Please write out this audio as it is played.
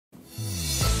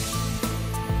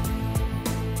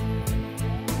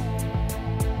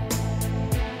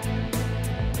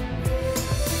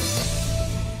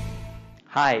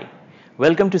Hi,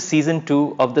 welcome to Season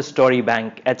 2 of the Story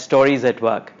Bank at Stories at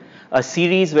Work, a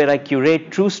series where I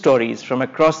curate true stories from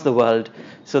across the world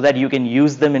so that you can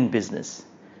use them in business.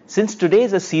 Since today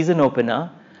is a season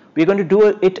opener, we're going to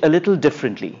do it a little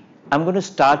differently. I'm going to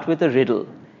start with a riddle,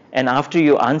 and after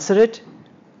you answer it,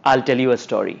 I'll tell you a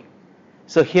story.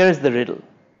 So here's the riddle.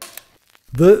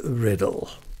 The riddle.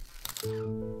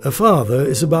 A father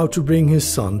is about to bring his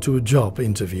son to a job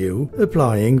interview,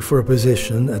 applying for a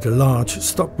position at a large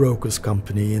stockbrokers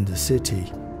company in the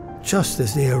city. Just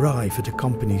as they arrive at the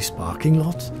company's parking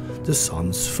lot, the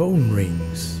son's phone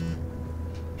rings.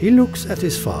 He looks at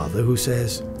his father, who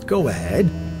says, "Go ahead,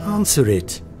 answer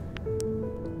it."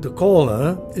 The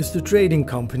caller is the trading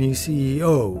company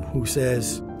CEO, who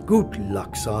says, "Good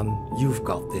luck, son, you've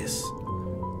got this."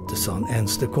 The son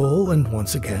ends the call and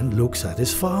once again looks at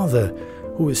his father,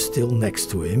 who is still next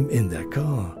to him in their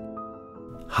car.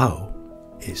 How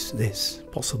is this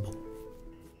possible?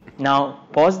 Now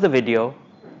pause the video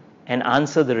and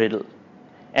answer the riddle.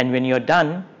 And when you're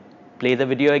done, play the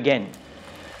video again.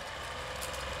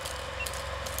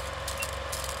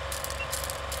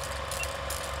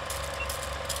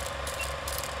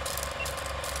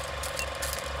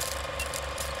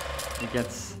 He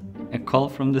gets a call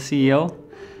from the CEO,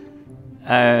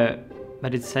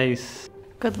 but it says,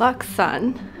 "Good luck,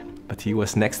 son." But he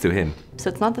was next to him. So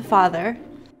it's not the father.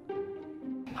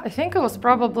 I think it was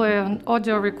probably an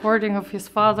audio recording of his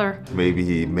father. Maybe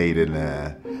he made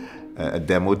a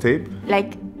demo tape.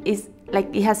 Like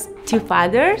he has two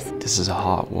fathers? This is a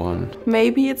hard one.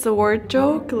 Maybe it's a word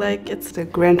joke, like it's the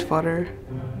grandfather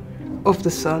of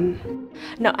the son.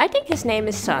 No, I think his name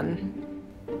is Son.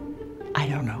 I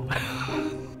don't know.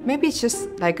 Maybe it's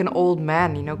just like an old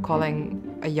man, calling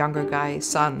a younger guy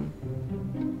son.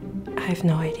 I have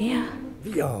no idea.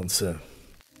 The answer.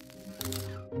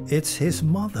 It's his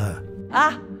mother.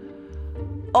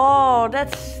 Oh,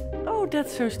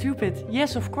 that's so stupid.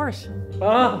 Yes, of course.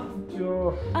 Ah!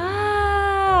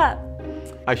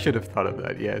 I should have thought of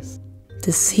that, yes.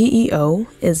 The CEO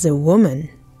is a woman.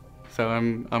 So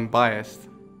I'm biased.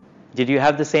 Did you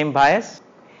have the same bias?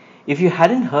 If you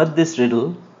hadn't heard this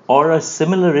riddle or a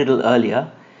similar riddle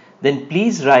earlier, then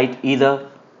please write either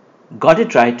got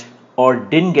it right or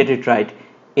didn't get it right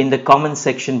in the comment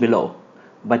section below.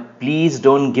 But please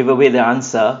don't give away the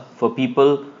answer for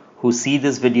people who see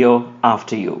this video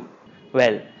after you.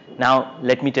 Well, now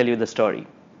let me tell you the story.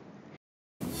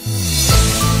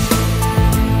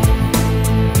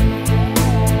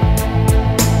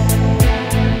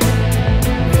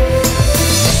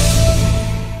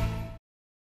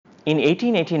 In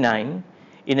 1889,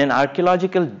 in an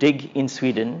archaeological dig in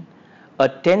Sweden, a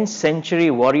 10th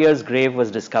century warrior's grave was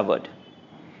discovered.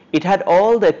 It had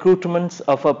all the accoutrements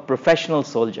of a professional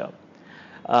soldier,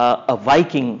 a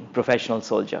Viking professional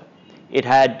soldier. It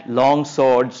had long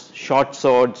swords, short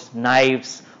swords,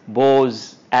 knives,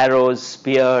 bows, arrows,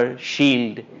 spear,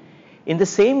 shield. In the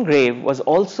same grave was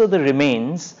also the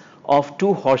remains of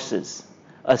two horses,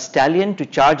 a stallion to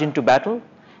charge into battle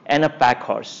and a pack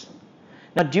horse.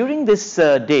 Now during this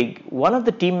dig, one of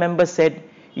the team members said,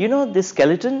 this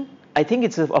skeleton, I think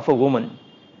it's of a woman.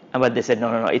 But they said,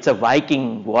 no, it's a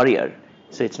Viking warrior,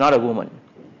 so it's not a woman.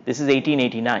 This is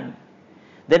 1889.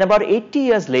 Then about 80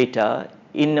 years later,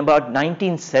 in about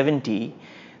 1970,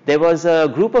 there was a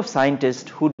group of scientists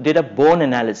who did a bone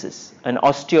analysis, an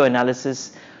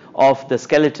osteo-analysis of the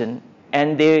skeleton,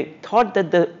 and they thought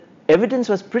that the evidence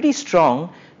was pretty strong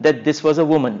that this was a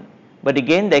woman. But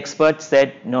again, the experts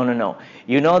said, no.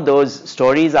 Those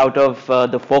stories out of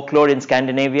the folklore in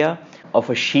Scandinavia of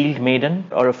a shield maiden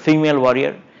or a female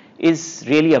warrior is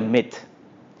really a myth.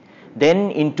 Then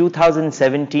in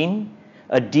 2017,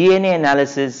 a DNA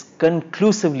analysis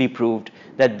conclusively proved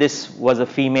that this was a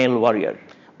female warrior.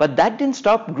 But that didn't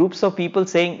stop groups of people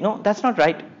saying, no, that's not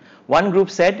right. One group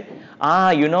said,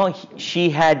 she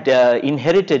had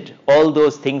inherited all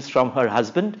those things from her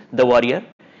husband, the warrior,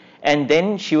 and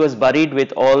then she was buried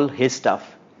with all his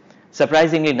stuff.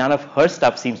 Surprisingly, none of her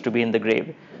stuff seems to be in the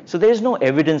grave. So there is no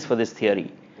evidence for this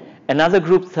theory. Another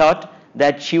group thought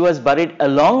that she was buried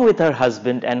along with her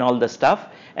husband and all the stuff,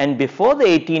 and before the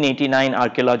 1889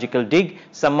 archaeological dig,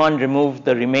 someone removed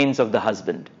the remains of the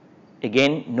husband.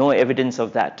 Again, no evidence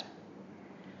of that.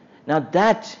 Now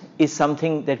that is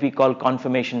something that we call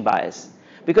confirmation bias,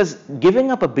 because giving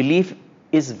up a belief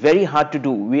is very hard to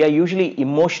do. We are usually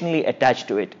emotionally attached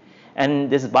to it, and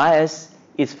this bias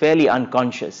is fairly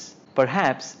unconscious.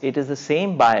 Perhaps it is the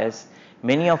same bias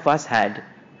many of us had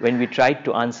when we tried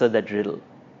to answer that riddle.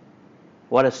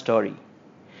 What a story.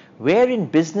 Where in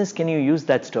business can you use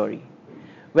that story?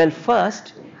 Well,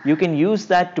 first, you can use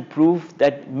that to prove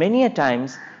that many a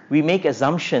times we make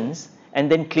assumptions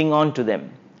and then cling on to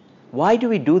them. Why do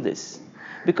we do this?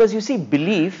 Because you see,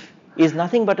 belief is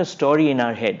nothing but a story in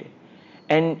our head.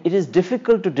 And it is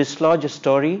difficult to dislodge a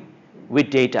story with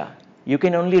data. You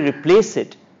can only replace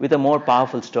it with a more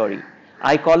powerful story.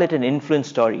 I call it an influence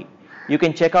story. You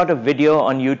can check out a video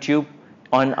on YouTube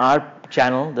on our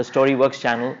channel, the Storyworks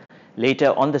channel,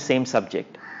 later on the same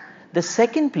subject. The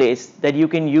second place that you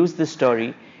can use this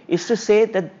story is to say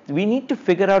that we need to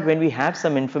figure out when we have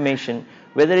some information,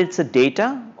 whether it's a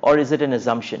data or is it an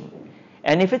assumption.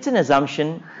 And if it's an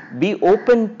assumption, be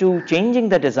open to changing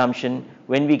that assumption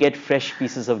when we get fresh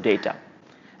pieces of data.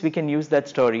 We can use that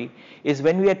story is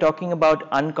when we are talking about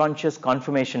unconscious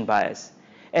confirmation bias.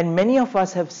 And many of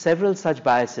us have several such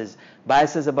biases,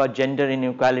 biases about gender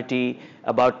inequality,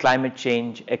 about climate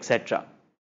change, etc.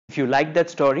 If you like that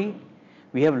story,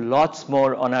 we have lots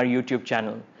more on our YouTube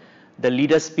channel. The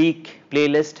Leaders Speak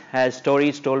playlist has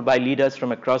stories told by leaders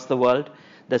from across the world.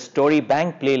 The Story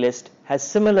Bank playlist has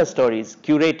similar stories,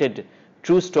 curated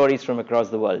true stories from across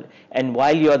the world. And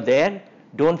while you're there,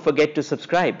 don't forget to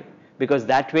subscribe, because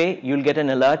that way you'll get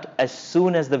an alert as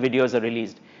soon as the videos are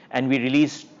released. And we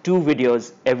release 2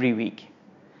 videos every week.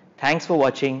 Thanks for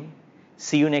watching.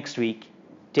 See you next week.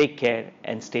 Take care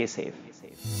and stay safe.